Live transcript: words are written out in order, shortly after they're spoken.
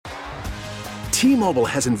T-Mobile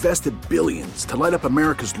has invested billions to light up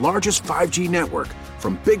America's largest 5G network,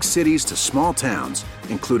 from big cities to small towns,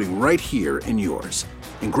 including right here in yours.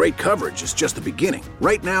 And great coverage is just the beginning.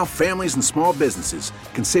 Right now, families and small businesses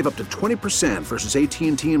can save up to 20% versus AT&T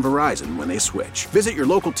and Verizon when they switch. Visit your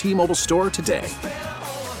local T-Mobile store today.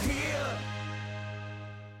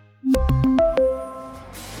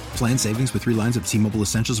 Plan savings with 3 lines of T-Mobile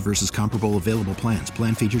Essentials versus comparable available plans.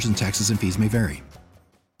 Plan features and taxes and fees may vary.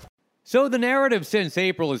 So the narrative since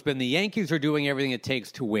April has been the Yankees are doing everything it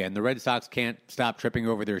takes to win. The Red Sox can't stop tripping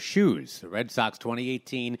over their shoes. The Red Sox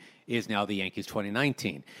 2018 is now the Yankees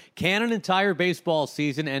 2019. Can an entire baseball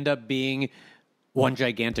season end up being one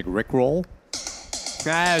gigantic Rickroll?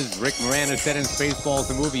 As Rick Moranis said in Spaceballs,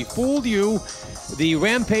 the movie fooled you. The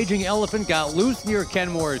rampaging elephant got loose near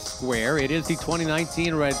Kenmore Square. It is the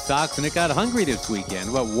 2019 Red Sox, and it got hungry this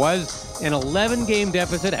weekend. What was an 11-game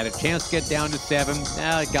deficit had a chance to get down to 7.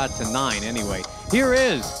 It got to 9 anyway. Here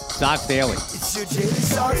is Sox Daily. It's your Daily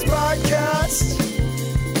Sox Podcast.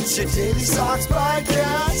 It's your Daily Sox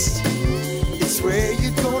Podcast. It's where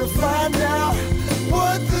you're going to find out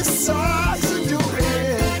what the Sox are doing.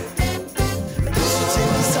 It's your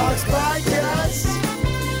Daily Sox Podcast.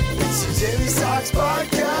 It's your Daily Sox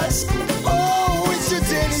Podcast. Oh, it's your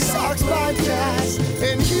Daily Sox Podcast.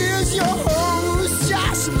 And here's your host,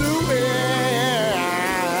 Josh Lewin.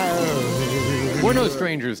 We're no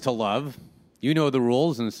strangers to love. You know the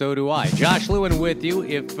rules, and so do I. Josh Lewin with you.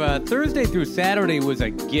 If Thursday through Saturday was a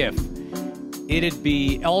GIF, it'd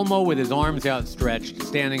be Elmo with his arms outstretched,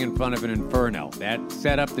 standing in front of an inferno. That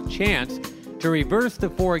set up the chance to reverse the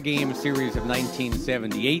 4-game series of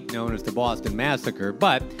 1978, known as the Boston Massacre,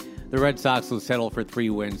 but the Red Sox will settle for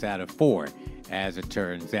 3 wins out of 4, as it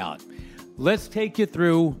turns out. Let's take you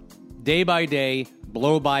through day by day,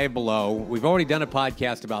 blow by blow. We've already done a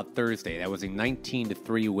podcast about Thursday. That was a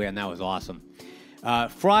 19-3 win. That was awesome.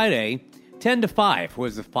 Friday, 10-5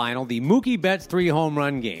 was the final. The Mookie Betts 3-home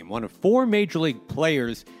run game. One of 4 Major League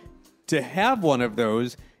players to have one of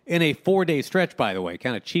those in a 4-day stretch, by the way.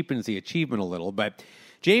 Kind of cheapens the achievement a little, but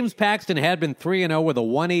James Paxton had been 3-0 with a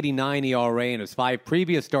 1.89 ERA in his 5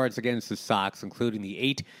 previous starts against the Sox, including the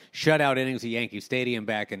 8 shutout innings at Yankee Stadium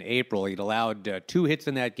back in April. He'd allowed 2 hits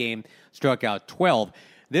in that game, struck out 12.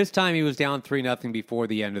 This time he was down 3-0 before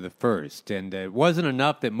the end of the first, and it wasn't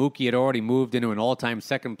enough that Mookie had already moved into an all-time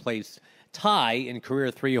second-place tie in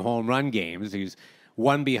career 3 home run games. He's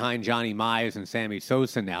 1 behind Johnny Mize and Sammy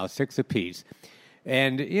Sosa now, 6 apiece.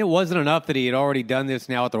 And it wasn't enough that he had already done this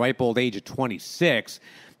now at the ripe old age of 26.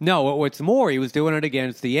 No, what's more, he was doing it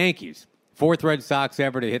against the Yankees. 4th Red Sox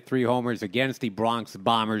ever to hit 3 homers against the Bronx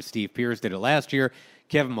Bombers. Steve Pearce did it last year.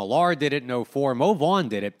 Kevin Millar did it in 04. Mo Vaughn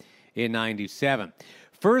did it in 97.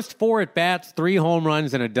 First 4 at-bats, 3 home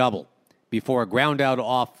runs and a double before a ground out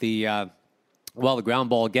off the ground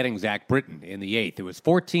ball getting Zach Britton in the 8th. It was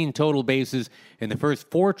 14 total bases in the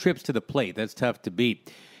first 4 trips to the plate. That's tough to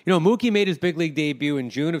beat. You know, Mookie made his big league debut in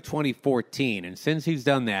June of 2014, and since he's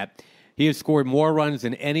done that, he has scored more runs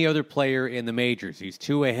than any other player in the majors. He's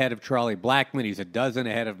 2 ahead of Charlie Blackmon. He's 12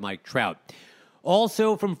 ahead of Mike Trout.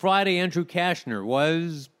 Also from Friday, Andrew Cashner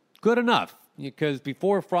was good enough, because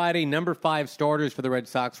before Friday, number 5 starters for the Red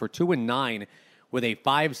Sox were 2-9 with a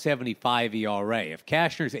 5.75 ERA. If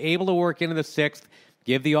Cashner's able to work into the 6th,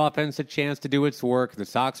 give the offense a chance to do its work, the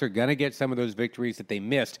Sox are going to get some of those victories that they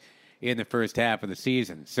missed in the first half of the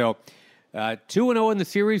season. So 2-0 in the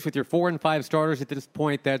series with your 4 and 5 starters at this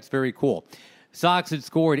point. That's very cool. Sox had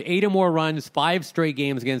scored 8 or more runs, 5 straight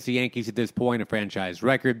games against the Yankees at this point, a franchise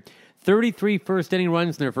record. 33 first-inning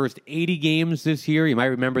runs in their first 80 games this year. You might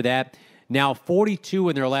remember that. Now 42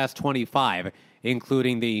 in their last 25,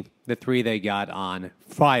 including the 3 they got on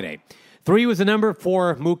Friday. 3 was the number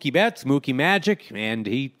for Mookie Betts, Mookie Magic, and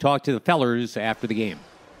he talked to the fellers after the game.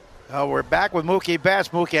 We're back with Mookie Betts.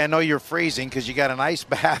 Mookie, I know you're freezing because you got an ice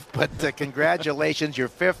bath, but congratulations, your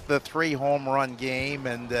 5th 3-home run game,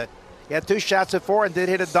 and you had 2 shots at 4 and did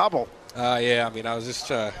hit a double. Yeah, I mean, I was just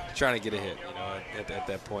trying to get a hit, you know, at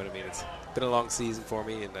that point. I mean, it's been a long season for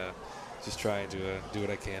me, and just trying to do what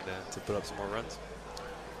I can to put up some more runs.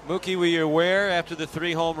 Mookie, were you aware after the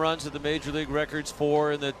 3 home runs that the Major League record's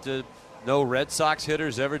 4 and that no Red Sox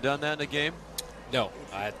hitters ever done that in a game? No,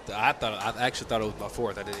 I actually thought it was my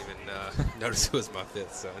 4th. I didn't even notice it was my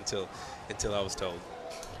 5th. So until I was told.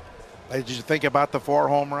 Did you think about the 4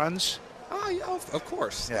 home runs? Oh, yeah, of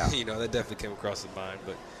course. Yeah. You know, that definitely came across his mind.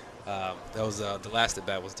 But that was the last at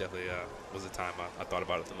bat was definitely was the time I thought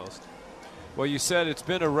about it the most. Well, you said it's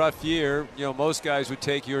been a rough year. You know, most guys would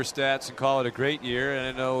take your stats and call it a great year. And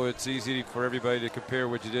I know it's easy for everybody to compare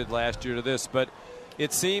what you did last year to this, but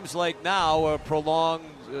it seems like now a prolonged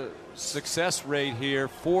success rate here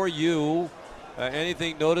for you.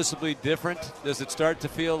 Anything noticeably different? Does it start to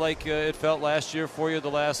feel like it felt last year for you the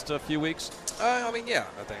last few weeks? I think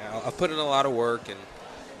I've put in a lot of work, and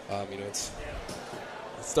it's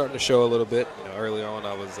starting to show a little bit. Early on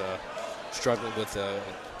I was struggling with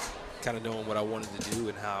kind of knowing what I wanted to do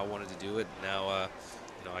and how I wanted to do it. Now,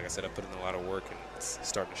 like I said, I put in a lot of work, and it's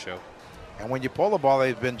starting to show. And when you pull the ball,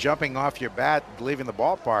 they've been jumping off your bat, leaving the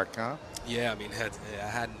ballpark, huh? Yeah, I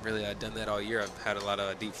hadn't really done that all year. I've had a lot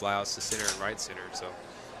of deep flyouts to center and right center, so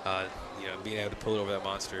being able to pull it over that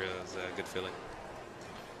monster is a good feeling.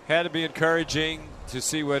 Had to be encouraging to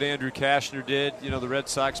see what Andrew Cashner did. The Red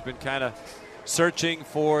Sox been kind of searching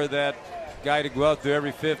for that guy to go out there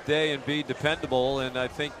every fifth day and be dependable, and I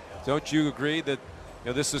think, don't you agree that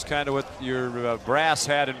this is kind of what your brass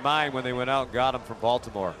had in mind when they went out and got him from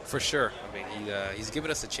Baltimore? For sure. He's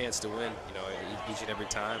given us a chance to win, each and every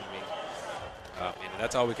time.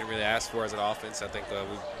 That's all we can really ask for as an offense. I think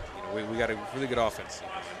we got a really good offense.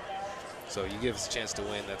 So you give us a chance to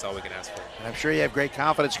win. That's all we can ask for. And I'm sure you have great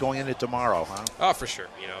confidence going into tomorrow, huh? Oh, for sure.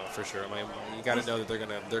 For sure. You got to know that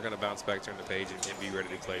they're gonna bounce back, turn the page, and be ready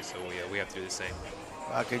to play. So we have to do the same.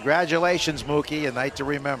 Congratulations, Mookie. A night to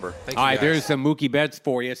remember. All right, there's some Mookie bets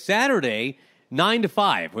for you. Saturday,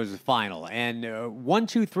 9-5 was the final, and 1,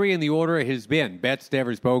 2, 3 in the order has been Betts,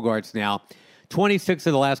 Devers, Bogarts now. 26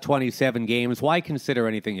 of the last 27 games. Why consider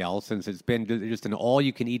anything else since it's been just an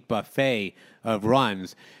all-you-can-eat buffet of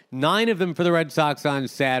runs? 9 of them for the Red Sox on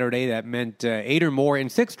Saturday. That meant 8 or more in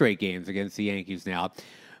 6 straight games against the Yankees now.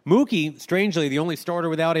 Mookie, strangely, the only starter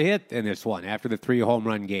without a hit in this one after the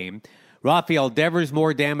 3-home-run game. Rafael Devers,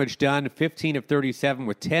 more damage done, 15 of 37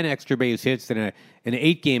 with 10 extra base hits and an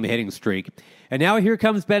 8-game hitting streak. And now here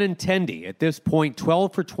comes Benintendi. At this point,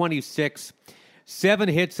 12 for 26, 7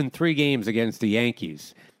 hits in 3 games against the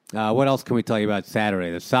Yankees. What else can we tell you about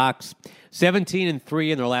Saturday? The Sox,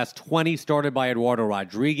 17-3 in their last 20, started by Eduardo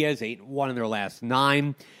Rodriguez, 8-1 in their last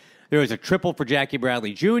 9. There was a triple for Jackie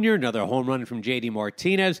Bradley Jr., another home run from J.D.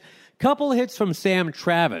 Martinez, couple hits from Sam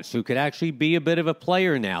Travis, who could actually be a bit of a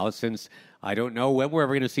player now since I don't know when we're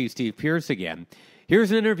ever going to see Steve Pearce again. Here's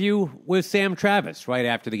an interview with Sam Travis right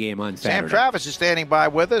after the game on Saturday. Sam Travis is standing by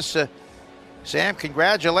with us. Sam,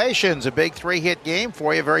 congratulations. A big 3-hit game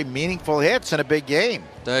for you. Very meaningful hits and a big game.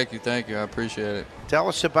 Thank you. I appreciate it. Tell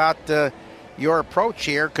us about your approach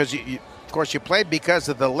here, because of course you played because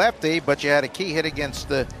of the lefty, but you had a key hit against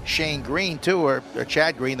Shane Green too, or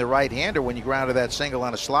Chad Green, the right-hander, when you grounded that single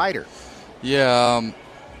on a slider. Yeah,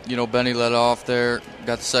 Benny led off there,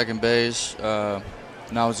 got the second base.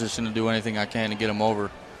 And I was just going to do anything I can to get him over.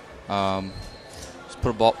 Just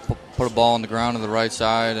put a ball on the ground on the right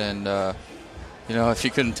side, and if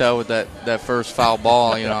you couldn't tell with that first foul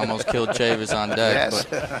ball, I almost killed Chavis on deck. Yes.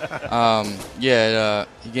 But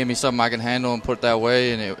he gave me something I can handle and put it that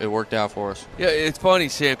way, and it worked out for us. Yeah, it's funny,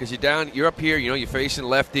 Sam, because you're up here, you're facing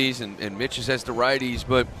lefties, and Mitch has the righties,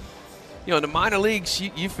 but in the minor leagues,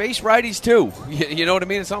 you face righties too. You know what I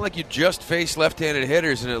mean? It's not like you just face left-handed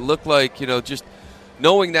hitters, and it looked like just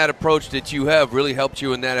knowing that approach that you have really helped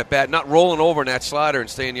you in that at bat, not rolling over in that slider and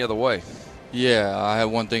staying the other way. Yeah, I had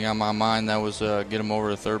one thing on my mind, that was get him over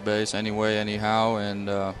to third base anyway, anyhow. And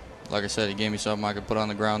like I said, he gave me something I could put on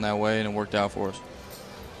the ground that way, and it worked out for us.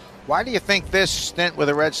 Why do you think this stint with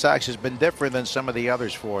the Red Sox has been different than some of the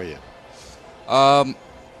others for you? I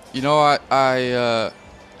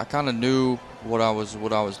kind of knew what I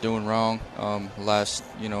was doing wrong last,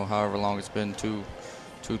 however long it's been,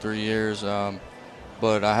 2-3 years.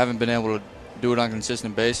 But I haven't been able to do it on a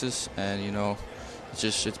consistent basis, and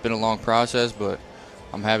it's been a long process, but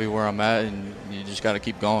I'm happy where I'm at, and you just got to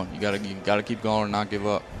keep going. You got to keep going and not give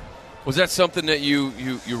up. Was that something that you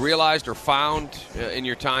realized or found in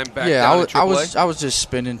your time back down in AAA? I was just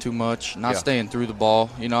spinning too much, not staying through the ball.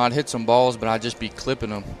 I'd hit some balls, but I'd just be clipping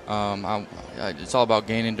them. It's all about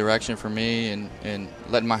gaining direction for me and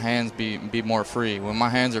letting my hands be more free. When my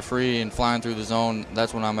hands are free and flying through the zone,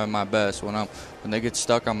 that's when I'm at my best. When they get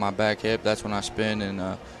stuck on my back hip, that's when I spin,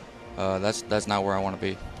 and that's not where I want to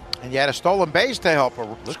be. And you had a stolen base to help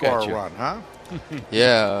score a run, huh?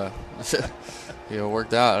 Yeah. It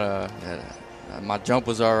worked out. My jump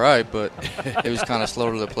was all right, but it was kind of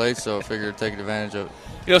slow to the plate, so I figured to take advantage of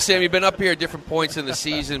it. Sam, you've been up here at different points in the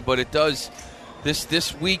season, but it does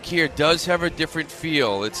this week here does have a different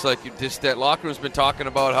feel. It's like that locker room's been talking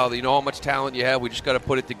about how how much talent you have. We just got to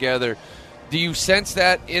put it together. Do you sense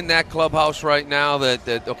that in that clubhouse right now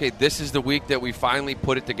that okay, this is the week that we finally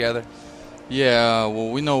put it together? Yeah, well,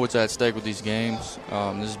 we know what's at stake with these games.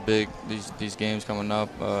 This is big. These games coming up.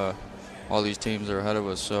 All these teams are ahead of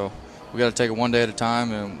us, so we got to take it one day at a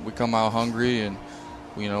time, and we come out hungry, and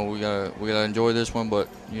we gotta enjoy this one, but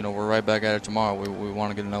we're right back at it tomorrow. We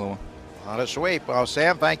want to get another one. On a sweep. Well,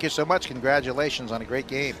 Sam, thank you so much. Congratulations on a great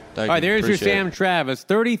game. All right, there's your Sam Travis.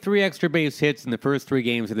 33 extra base hits in the first 3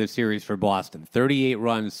 games of this series for Boston. 38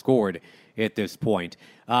 runs scored at this point.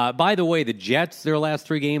 By the way, the Jets, their last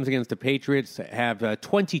 3 games against the Patriots, have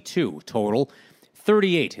 22 total.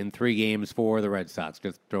 38 in 3 games for the Red Sox.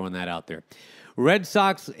 Just throwing that out there. Red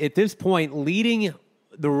Sox, at this point, leading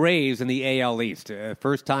the Rays in the AL East.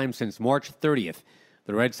 First time since March 30th.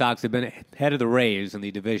 The Red Sox have been ahead of the Rays in the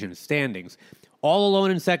division standings. All alone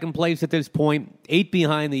in second place at this point, 8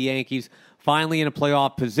 behind the Yankees, finally in a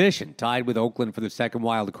playoff position, tied with Oakland for the second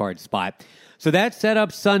wild card spot. So that's set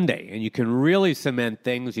up Sunday, and you can really cement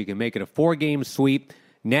things. You can make it a 4-game sweep,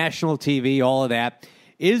 national TV, all of that.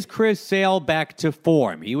 Is Chris Sale back to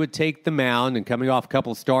form? He would take the mound, and coming off a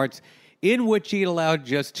couple starts in which he allowed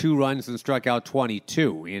just 2 runs and struck out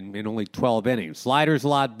 22 in only 12 innings. Slider's a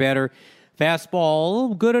lot better.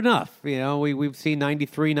 Fastball, good enough. We've seen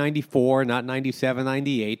 93, 94, not 97,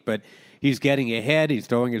 98, but he's getting ahead. He's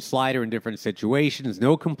throwing his slider in different situations.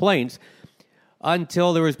 No complaints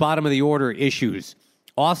until there was bottom-of-the-order issues.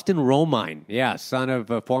 Austin Romine, son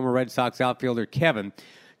of former Red Sox outfielder Kevin,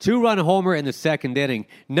 2-run homer in the second inning.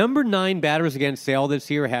 Number 9 batters against Sale this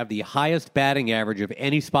year have the highest batting average of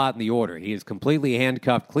any spot in the order. He is completely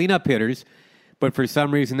handcuffed cleanup hitters, but for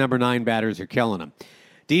some reason, number 9 batters are killing him.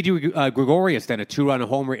 DJ Gregorius then a 2-run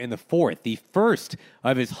homer in the 4th, the first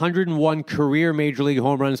of his 101 career Major League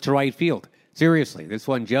home runs to right field. Seriously, this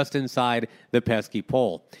one just inside the pesky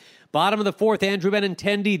pole. Bottom of the 4th, Andrew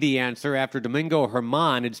Benintendi the answer after Domingo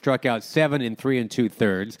Germán had struck out 7 in 3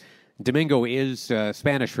 2/3. Domingo is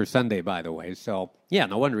Spanish for Sunday, by the way, so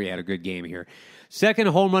no wonder he had a good game here. Second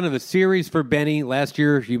home run of the series for Benny. Last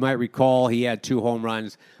year, you might recall, he had 2 home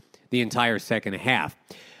runs the entire second half.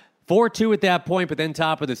 4-2 at that point, but then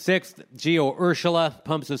top of the 6th, Gio Urshela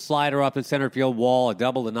pumps a slider off the center field wall, a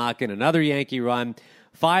double to knock in another Yankee run,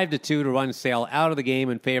 5-2 to run Sale out of the game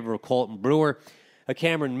in favor of Colton Brewer. A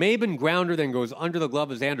Cameron Maybin grounder then goes under the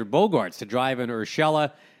glove of Xander Bogaerts to drive in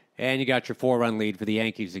Urshela, and you got your 4-run lead for the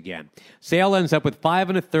Yankees again. Sale ends up with 5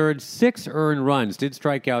 1/3, 6 earned runs, did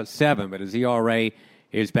strike out 7, but his ERA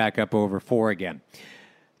is back up over 4 again.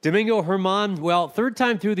 Domingo Germán, third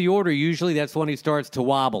time through the order, usually that's when he starts to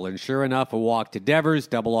wobble. And sure enough, a walk to Devers,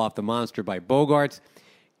 double off the monster by Bogaerts.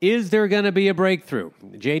 Is there going to be a breakthrough?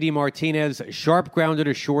 J.D. Martinez, sharp grounded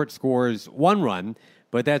to short, scores 1 run,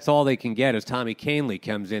 but that's all they can get as Tommy Kahnle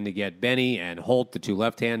comes in to get Benny and Holt, the 2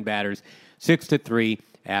 left-hand batters, 6-3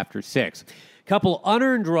 after 6. Couple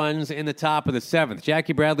unearned runs in the top of the 7th.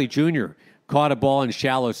 Jackie Bradley Jr. caught a ball in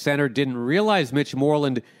shallow center, didn't realize Mitch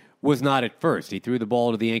Moreland was not at first. He threw the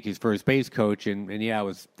ball to the Yankees' first base coach, and it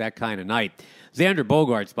was that kind of night. Xander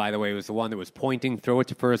Bogaerts, by the way, was the one that was pointing, throw it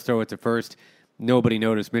to first. Nobody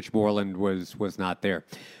noticed Mitch Moreland was not there.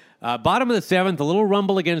 Bottom of the 7th, a little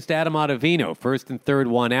rumble against Adam Ottavino. First and third,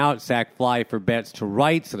 1 out, sac fly for Betts to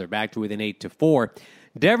right, so they're back to within 8-4.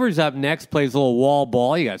 Devers up next, plays a little wall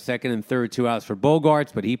ball. You got second and third, 2 outs for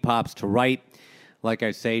Bogaerts, but he pops to right. Like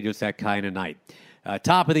I say, just that kind of night.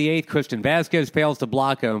 Top of the 8th, Christian Vasquez fails to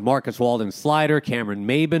block a Marcus Walden slider. Cameron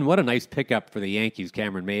Maybin, what a nice pickup for the Yankees,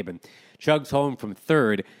 Cameron Maybin. Chugs home from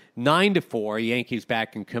third, 9-4, Yankees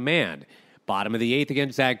back in command. Bottom of the 8th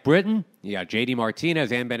against Zach Britton. You got J.D.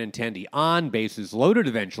 Martinez and Benintendi on, bases loaded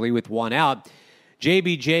eventually with 1 out.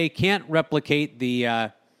 JBJ can't replicate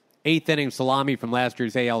the 8th inning salami from last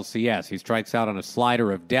year's ALCS. He strikes out on a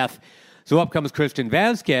slider of death. So up comes Christian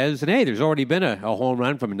Vasquez, and hey, there's already been a home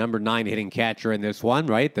run from a number 9 hitting catcher in this one,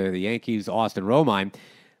 right? The Yankees' Austin Romine.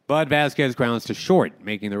 But Vasquez grounds to short,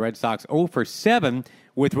 making the Red Sox 0 for 7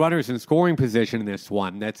 with runners in scoring position in this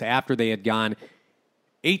one. That's after they had gone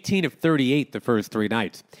 18 of 38 the first 3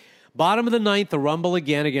 nights. Bottom of the 9th, a rumble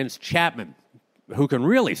again against Chapman, who can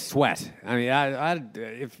really sweat. I mean,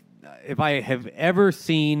 if I have ever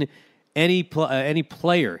seen any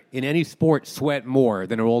player in any sport sweat more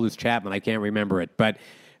than Aroldis Chapman, I can't remember it. But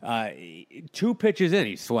 2 pitches in,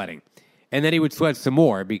 he's sweating. And then he would sweat some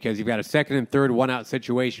more because you've got a second and third 1-out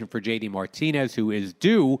situation for J.D. Martinez, who is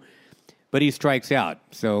due, but he strikes out.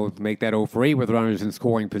 So make that 0 for 8 with runners in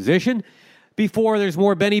scoring position. Before there's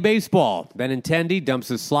more Benny baseball. Benintendi dumps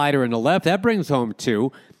his slider in the left. That brings home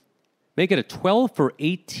 2. Make it a 12 for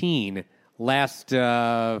 18 last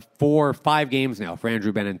 4-5 games now for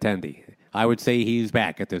Andrew Benintendi. I would say he's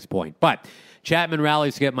back at this point. But Chapman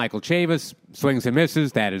rallies to get Michael Chavis, swings and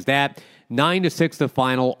misses. That is that. 9-6 the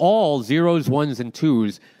final. All 0s, 1s, and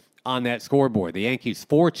 2s on that scoreboard. The Yankees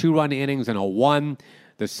 4 2-run innings and a 1.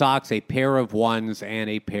 The Sox a pair of 1s and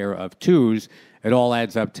a pair of 2s. It all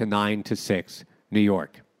adds up to 9-6 New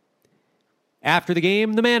York. After the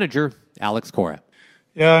game, the manager, Alex Cora.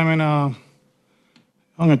 Yeah, I mean, I'm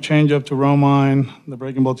going to change up to Romine, the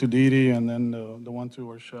breaking ball to Didi, and then the 1-2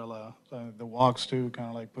 Urshela. The walks, too, kind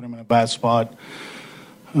of like put him in a bad spot.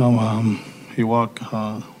 He walked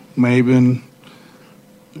Maben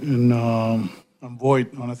and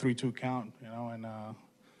Voit on a 3-2 count, and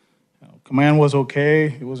command was okay.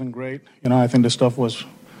 It wasn't great. I think the stuff was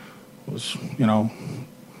the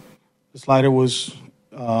slider was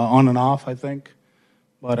on and off, I think.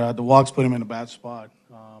 But the walks put him in a bad spot.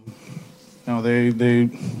 There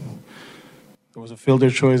was a fielder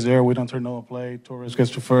choice there. We don't turn no play. Torres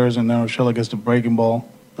gets to first, and then Urshela gets the breaking ball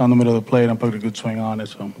down the middle of the plate and put a good swing on it.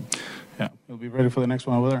 So, yeah, we'll be ready for the next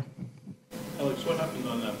one over there. Alex, what happened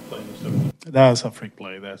on that play? That's a freak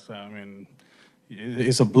play.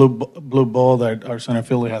 It's a blue ball that our center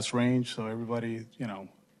fielder has range. So everybody,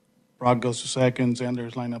 Brock goes to second,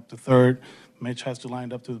 Xander's lined up to third. Mitch has to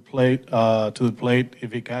line up to the plate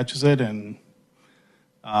if he catches it, and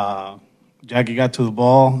Jackie got to the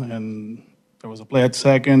ball, and there was a play at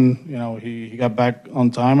second. He got back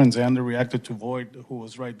on time, and Xander reacted to Voit, who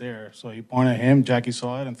was right there. So he pointed at him, Jackie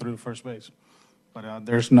saw it, and threw to first base. But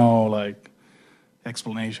there's no,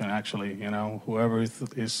 explanation, actually. Whoever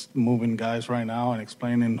is moving guys right now and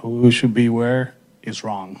explaining who should be where is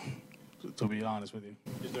wrong, to be honest with you.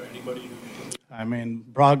 Is there anybody who...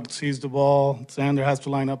 Brock sees the ball. Xander has to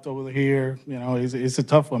line up over here. It's a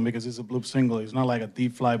tough one because it's a bloop single. It's not like a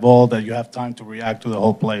deep fly ball that you have time to react to the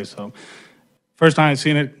whole play. So, first time I've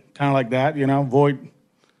seen it kind of like that. Voit.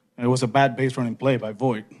 It was a bad base running play by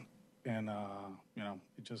Voit, and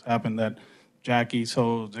it just happened that Jackie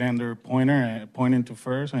saw Xander pointing to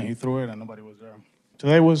first, and he threw it, and nobody was there.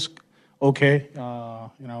 Today was okay.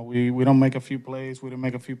 We don't make a few plays. We didn't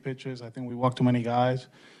make a few pitches. I think we walked too many guys.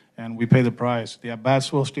 And we pay the price. The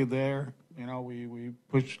at-bats were still there. We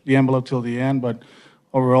pushed the envelope till the end, but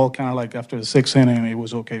overall, kind of like after the sixth inning, it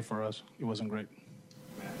was okay for us. It wasn't great.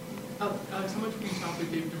 Alex, how much will you talk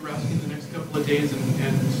with Dave Dombrowski in the next couple of days, and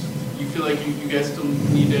you feel like you guys still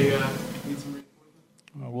need some reinforcement?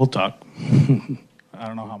 We'll talk. I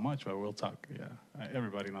don't know how much, but we'll talk. Yeah,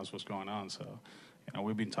 everybody knows what's going on, so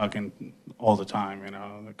we've been talking all the time.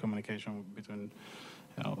 The communication between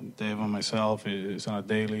Dave and myself is on a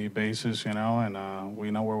daily basis, and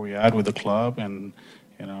we know where we're at with the club, and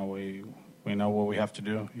we know what we have to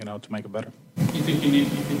do, to make it better. You think you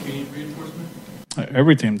need reinforcement?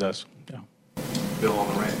 Every team does. Yeah. Bill on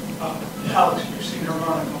the right. Alex, you've seen her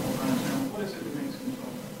run a couple times now. What is it that makes him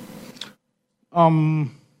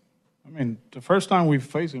tough? The first time we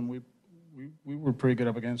faced him, we were pretty good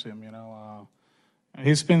up against him.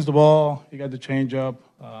 He spins the ball. He got the changeup.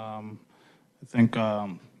 I think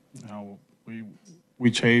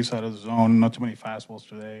we chase out of the zone. Not too many fastballs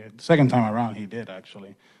today. The second time around, he did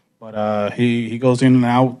actually, but he goes in and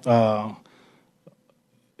out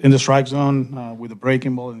in the strike zone with the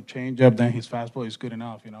breaking ball and the changeup. Then his fastball is good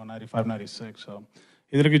enough. 95, 96. So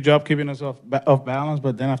he did a good job keeping us off balance.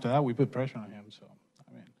 But then after that, we put pressure on him. So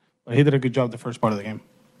but he did a good job the first part of the game.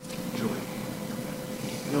 Julie,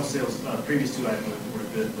 I know Sale's previous two items were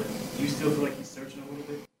good, but do you still feel like he's searching a little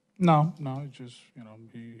bit? No, it's just,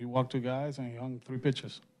 he walked two guys and he hung three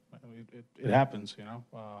pitches. It happens,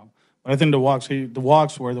 But I think the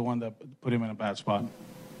walks were the one that put him in a bad spot.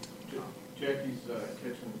 Jackie's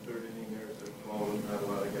catching the third inning there is a ball with not a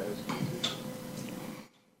lot of guys.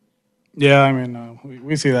 Yeah,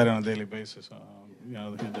 we see that on a daily basis.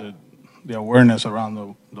 The awareness around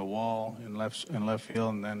the wall in left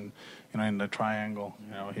field, and then in the triangle.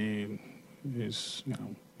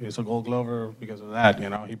 He's a Gold Glover because of that.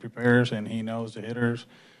 He prepares and he knows the hitters.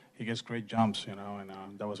 He gets great jumps. And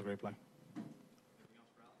that was a great play.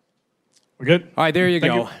 We're good. All right, there you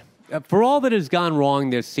Thank go. For all that has gone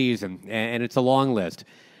wrong this season, and it's a long list,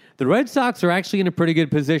 the Red Sox are actually in a pretty good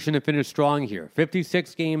position to finish strong here.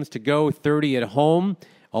 56 games to go, 30 at home,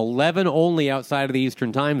 11 only outside of the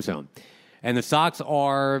Eastern time zone. And the Sox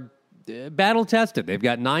are battle-tested. They've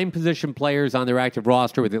got 9 position players on their active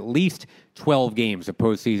roster with at least 12 games of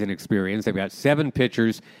postseason experience. They've got 7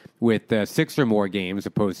 pitchers with 6 or more games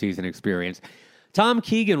of postseason experience. Tom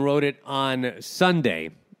Keegan wrote it on Sunday,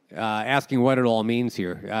 asking what it all means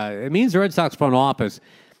here. It means the Red Sox front office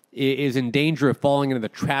is in danger of falling into the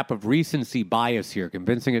trap of recency bias here,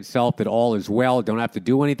 convincing itself that all is well, don't have to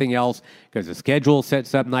do anything else because the schedule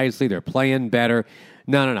sets up nicely, they're playing better.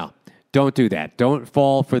 No. Don't do that. Don't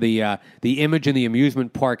fall for the image in the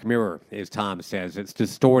amusement park mirror, as Tom says. It's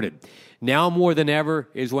distorted. Now more than ever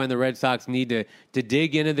is when the Red Sox need to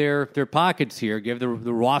dig into their pockets here, give the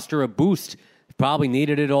roster a boost probably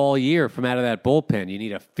needed it all year from out of that bullpen. You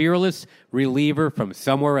need a fearless reliever from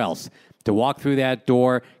somewhere else to walk through that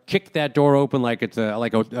door, kick that door open like it's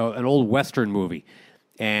an old Western movie.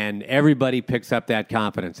 And everybody picks up that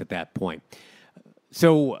confidence at that point.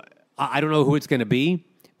 So I don't know who it's going to be,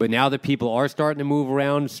 but now that people are starting to move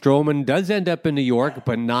around, Stroman does end up in New York,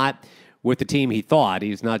 but not with the team he thought.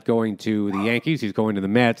 He's not going to the Yankees. He's going to the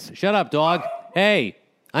Mets. Shut up, dog. Hey,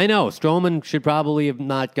 I know. Stroman should probably have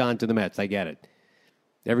not gone to the Mets. I get it.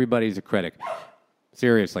 Everybody's a critic.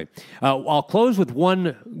 Seriously. I'll close with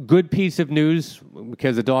one good piece of news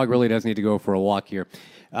because the dog really does need to go for a walk here.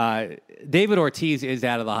 David Ortiz is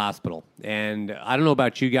out of the hospital. And I don't know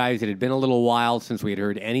about you guys. It had been a little while since we had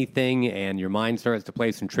heard anything, and your mind starts to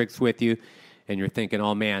play some tricks with you. And you're thinking,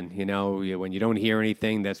 oh, man, when you don't hear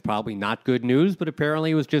anything, that's probably not good news. But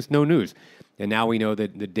apparently it was just no news. And now we know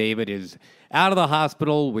that David is out of the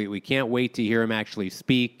hospital. We can't wait to hear him actually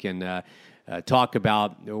speak and talk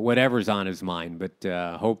about whatever's on his mind.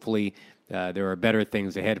 But hopefully there are better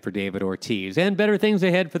things ahead for David Ortiz and better things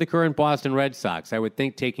ahead for the current Boston Red Sox. I would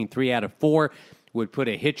think taking 3 out of 4 would put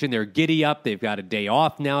a hitch in their giddy up. They've got a day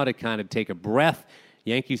off now to kind of take a breath.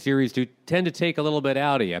 Yankee series do tend to take a little bit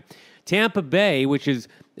out of you. Tampa Bay, which is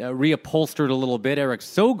reupholstered a little bit. Eric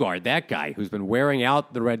Sogard, that guy who's been wearing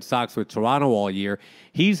out the Red Sox with Toronto all year,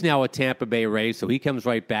 he's now a Tampa Bay Ray, so he comes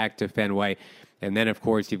right back to Fenway. And then, of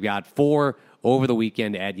course, you've got 4 over the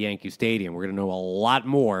weekend at Yankee Stadium. We're going to know a lot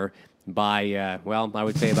more by, I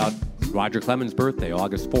would say about Roger Clemens' birthday,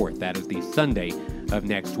 August 4th. That is the Sunday of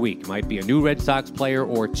next week. Might be a new Red Sox player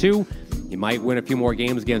or 2. You might win a few more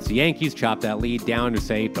games against the Yankees, chop that lead down to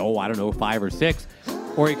say, 5 or 6.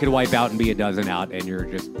 Or you could wipe out and be a dozen out, and you're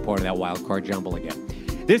just part of that wild card jumble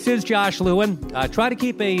again. This is Josh Lewin. Try to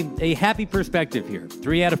keep a happy perspective here.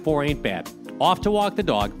 3 out of 4 ain't bad. Off to walk the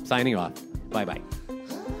dog. Signing off. Bye-bye.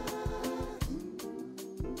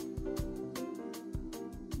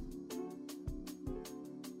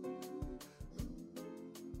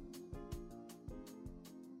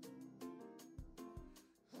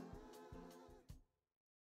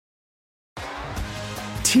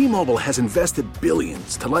 T-Mobile has invested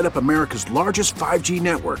billions to light up America's largest 5G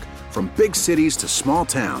network, from big cities to small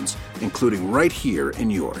towns, including right here in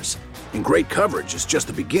yours. And great coverage is just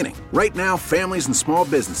the beginning. Right now, families and small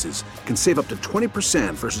businesses can save up to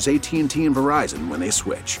 20% versus AT&T and Verizon when they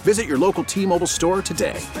switch. Visit your local T-Mobile store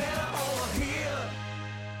today.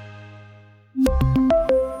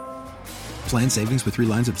 Plan savings with 3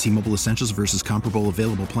 lines of T-Mobile Essentials versus comparable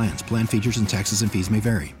available plans. Plan features and taxes and fees may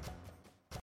vary.